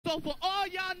So for all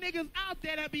y'all niggas out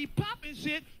there that be popping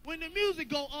shit, when the music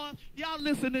go on, y'all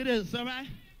listen to this, all right?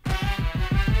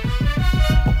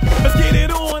 Let's get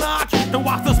it on, and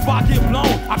watch the spot get blown.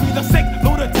 I be the sick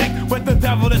lunatic with the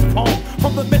devilish poem.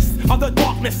 From the mist of the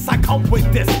darkness, I come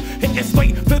with this. Hitting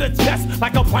straight to the chest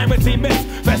like a primacy mist.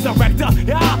 Resurrector,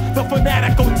 yeah, the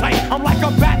fanatical type. I'm like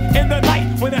a bat in the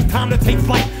night when it's time to take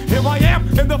flight. Here I am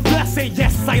in the flesh, and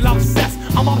yes, I'm obsessed.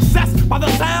 I'm obsessed by the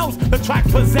sounds the track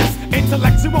possess.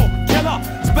 Intellectual, killer,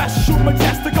 special,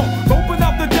 majestical. Open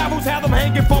up the devils, have them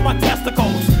hanging from my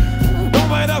testicles.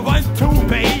 Nowhere to run to,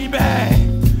 baby.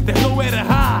 There's nowhere to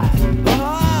hide.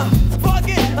 Fuck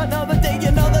it, another day,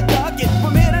 another target.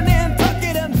 From here to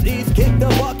Nantucket, MCs kick the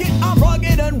bucket. I'm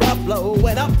rugged and rough,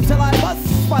 blowing up till I bust.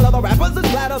 While other rappers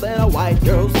is flatter than a white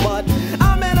girl's butt.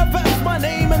 I manifest my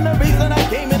name and the reason I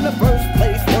came in the first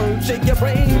place. Word, shake your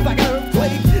brains like an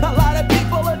earthquake. A lot of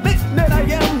people admit that I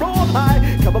am wrong.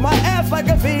 I cover my ass like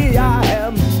a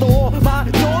V.I.M. store. My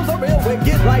doors are real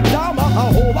wicked like Dharma.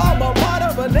 A whole alma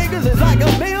mater for niggas is like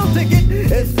a meal ticket.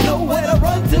 It's nowhere to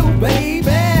run to,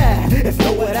 baby. It's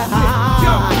nowhere to hide.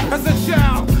 Yo, as a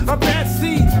child, a bad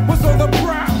seed was on the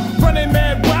prowl. Running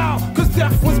mad wild, cause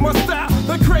death was my style.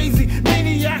 The crazy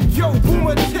maniac, yo,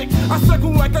 boomer tick. I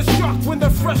circle like a shark when the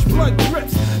fresh blood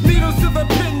drips. Needles to the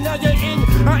pin, now you're in.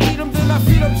 I eat them, then I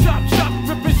feed them, chop, chop.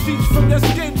 Ripping sheets from their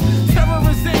skin. Terror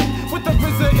is in, with the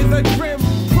RZA is a grim.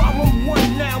 Problem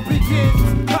one now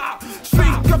begins. Ha!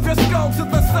 Speak up your skull to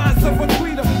the size of a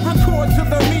tweeter. Record to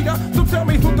the meter, so tell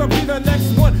me who could be the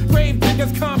next one.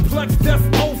 Gravediggaz, complex, death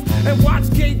oath, and watch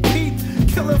gate teeth.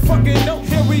 Killing fucking note,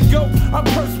 here we go. I'm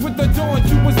cursed with the dawn,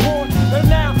 you was born. And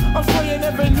now I'm slaying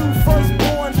every new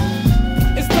firstborn.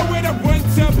 It's nowhere to run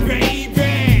to,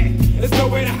 baby. It's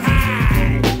nowhere to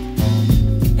hide.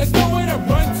 It's nowhere to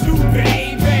run to,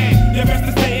 baby. You best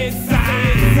to stay inside.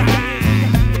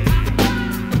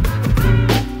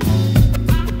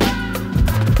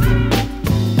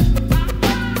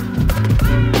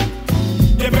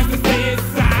 You best to stay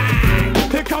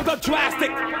inside. Here comes the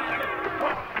drastic.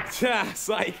 It's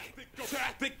like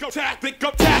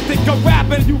tactic of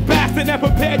rapping, you bastard, and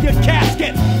prepare your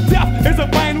casket. Death is a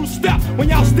final step when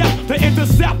y'all step to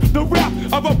intercept the rap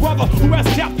of a brother who has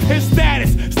kept his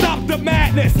status. Stop the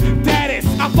madness, that is.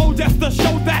 I flow just to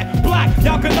show that black.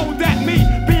 Y'all can know that me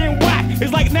being whack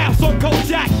is like naps on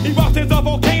Kojak. Eruptions of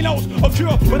volcanoes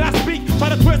occur when I speak. Try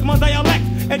to twist my dialect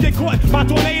and get caught by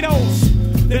tornadoes.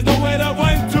 There's nowhere to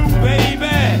run to, baby.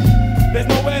 There's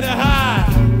nowhere to hide.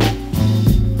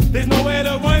 There's nowhere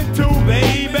to run to,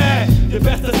 baby. You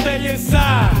best to stay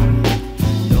inside.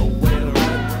 Nowhere to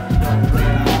run, nowhere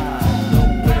to hide.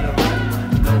 Nowhere to run,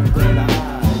 nowhere to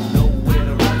hide. Nowhere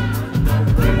to run,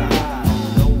 nowhere to hide.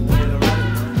 Nowhere to run,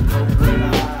 nowhere to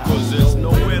hide. 'Cause there's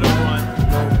nowhere to run.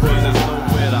 'Cause there's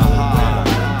nowhere to hide.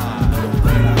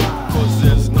 'Cause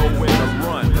there's nowhere to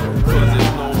run. 'Cause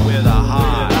there's nowhere to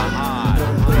hide.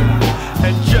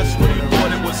 And just when you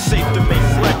thought it was safe to make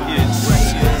records,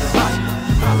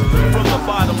 from the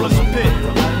bottomless pit,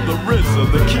 the RZA,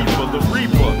 the keeper, the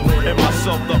reaper, and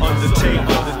myself, the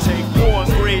undertaker. Pouring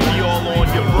gravy all on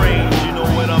your brains, you know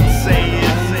what I'm saying?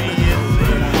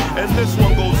 And this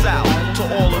one goes out to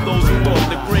all of those who thought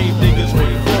the Gravediggaz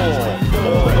would fall.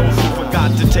 All of those who forgot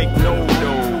to take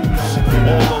no-nos.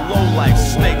 All the low-life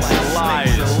snakes and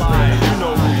liars. You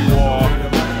know who you are.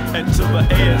 And to the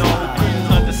A&R who couldn't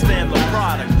understand the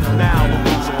product, now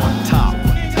who's on top.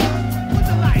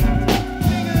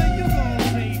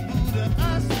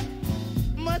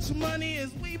 Money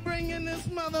as we bring in this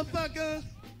motherfucker.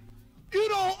 You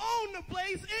don't own the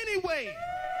place anyway.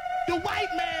 The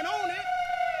white man own it.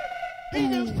 He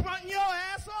just fronting your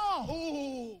ass off.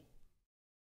 Ooh.